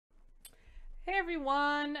Hey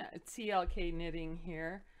everyone, TLK Knitting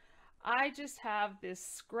here. I just have this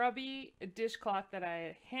scrubby dishcloth that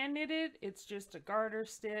I hand knitted. It's just a garter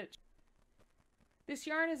stitch. This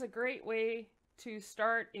yarn is a great way to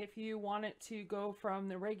start if you want it to go from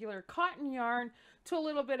the regular cotton yarn to a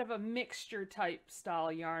little bit of a mixture type style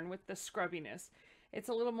yarn with the scrubbiness. It's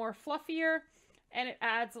a little more fluffier and it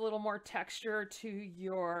adds a little more texture to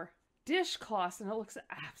your dishcloth and it looks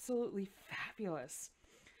absolutely fabulous.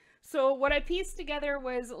 So what I pieced together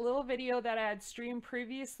was a little video that I had streamed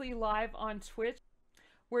previously live on Twitch,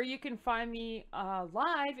 where you can find me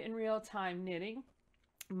live in real time knitting.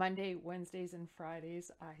 Monday, Wednesdays, and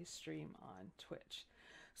Fridays I stream on Twitch.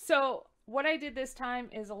 So what I did this time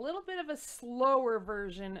is a little bit of a slower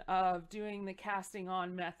version of doing the casting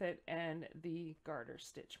on method and the garter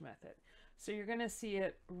stitch method. So you're going to see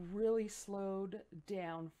it really slowed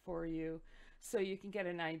down for you, so you can get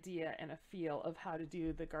an idea and a feel of how to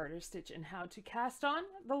do the garter stitch and how to cast on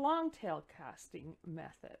the long tail casting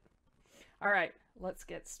method. All right, let's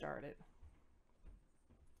get started.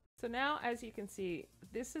 So now, as you can see,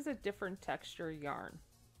 this is a different texture yarn.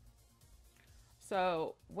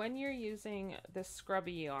 So when you're using the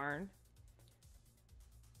scrubby yarn,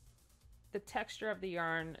 the texture of the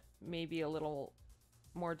yarn may be a little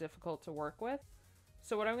more difficult to work with.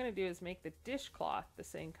 So what I'm going to do is make the dishcloth the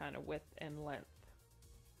same kind of width and length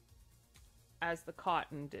as the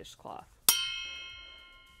cotton dishcloth.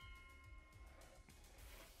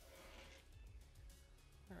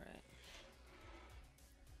 All right.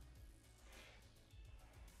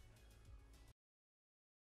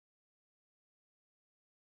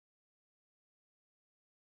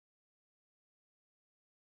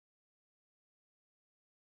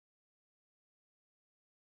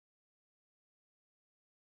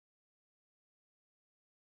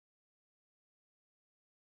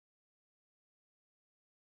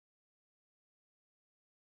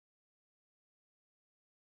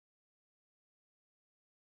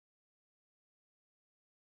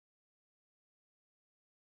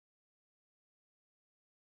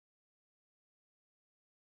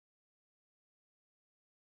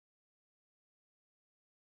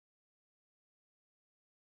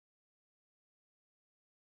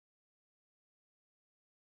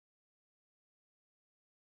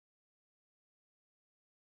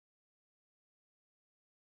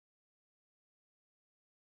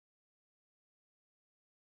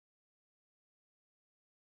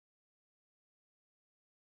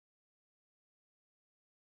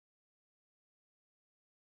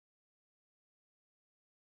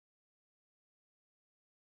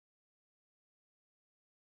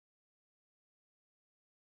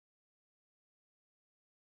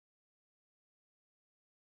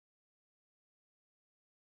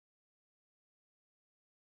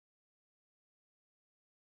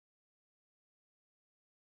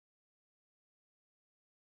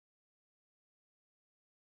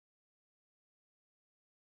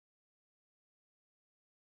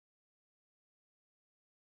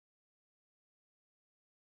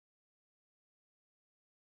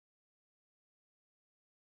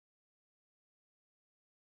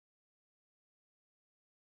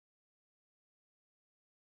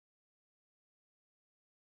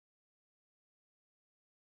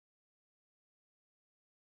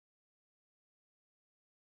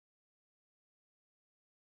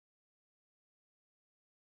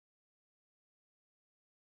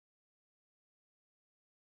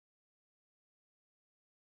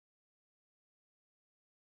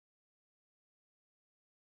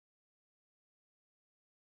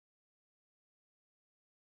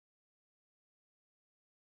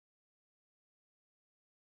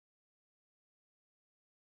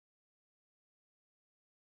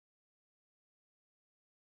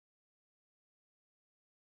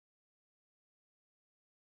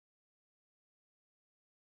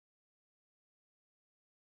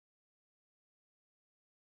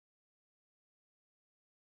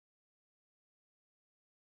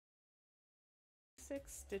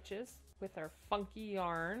 Six stitches with our funky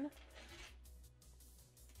yarn.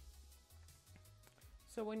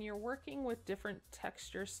 So when you're working with different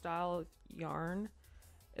texture style yarn,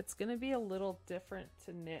 it's going to be a little different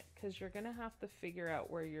to knit because you're going to have to figure out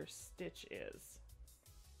where your stitch is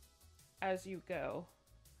as you go,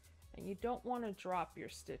 and you don't want to drop your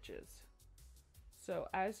stitches. So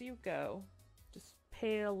as you go, just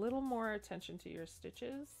pay a little more attention to your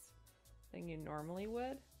stitches than you normally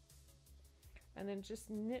would. And then just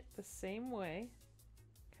knit the same way,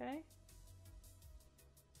 okay?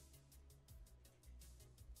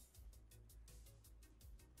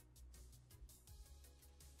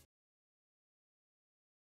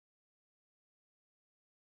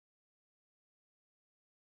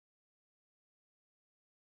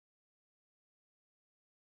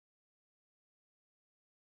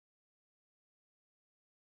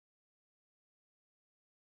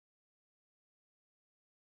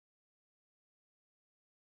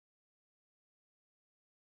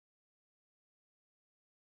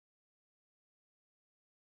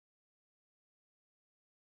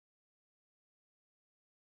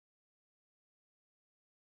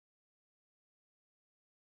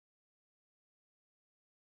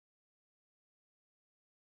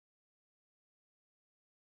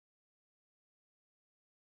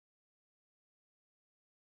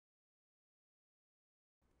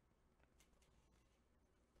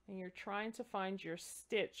 and you're trying to find your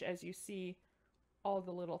stitch as you see all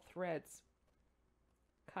the little threads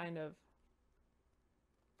kind of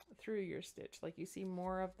through your stitch. Like you see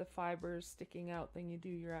more of the fibers sticking out than you do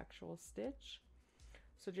your actual stitch.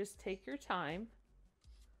 So just take your time,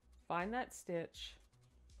 find that stitch,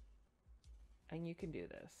 and you can do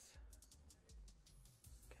this.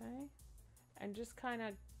 Okay, and just kind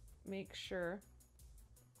of make sure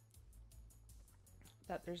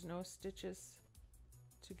that there's no stitches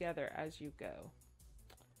together as you go.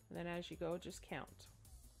 And then as you go, just count.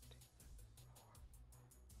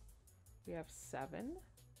 We have 7.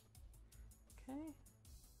 Okay.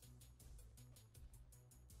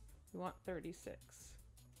 We want 36.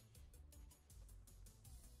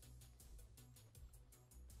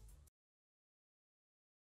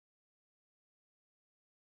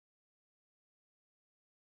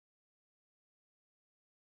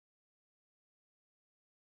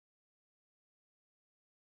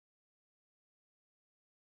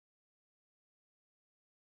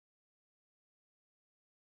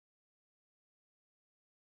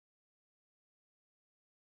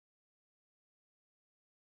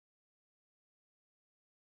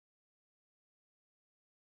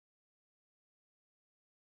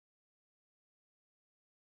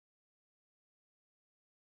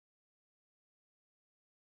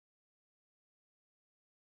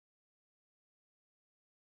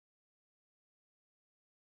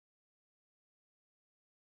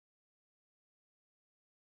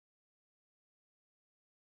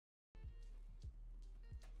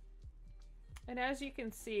 And as you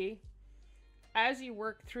can see, as you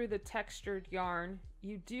work through the textured yarn,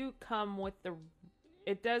 you do come with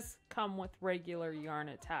it does come with regular yarn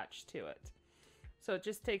attached to it. So it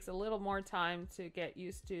just takes a little more time to get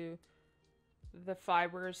used to the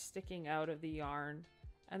fibers sticking out of the yarn.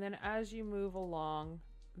 And then as you move along,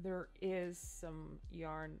 there is some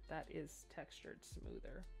yarn that is textured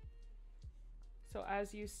smoother. So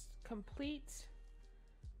as you complete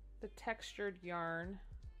the textured yarn,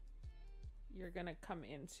 you're gonna come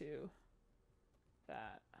into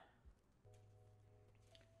that.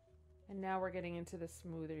 And now we're getting into the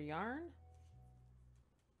smoother yarn.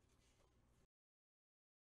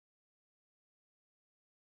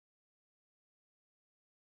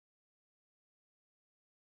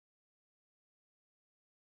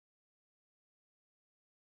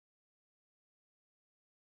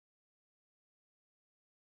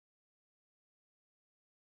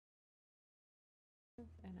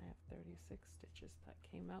 And I have 36 stitches. That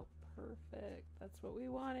came out perfect. That's what we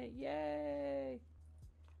wanted. Yay!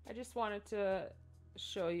 I just wanted to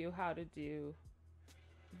show you how to do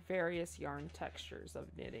various yarn textures of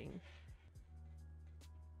knitting.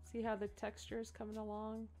 See how the texture is coming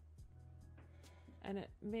along? And it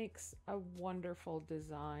makes a wonderful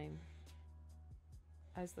design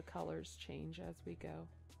as the colors change as we go.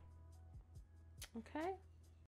 Okay?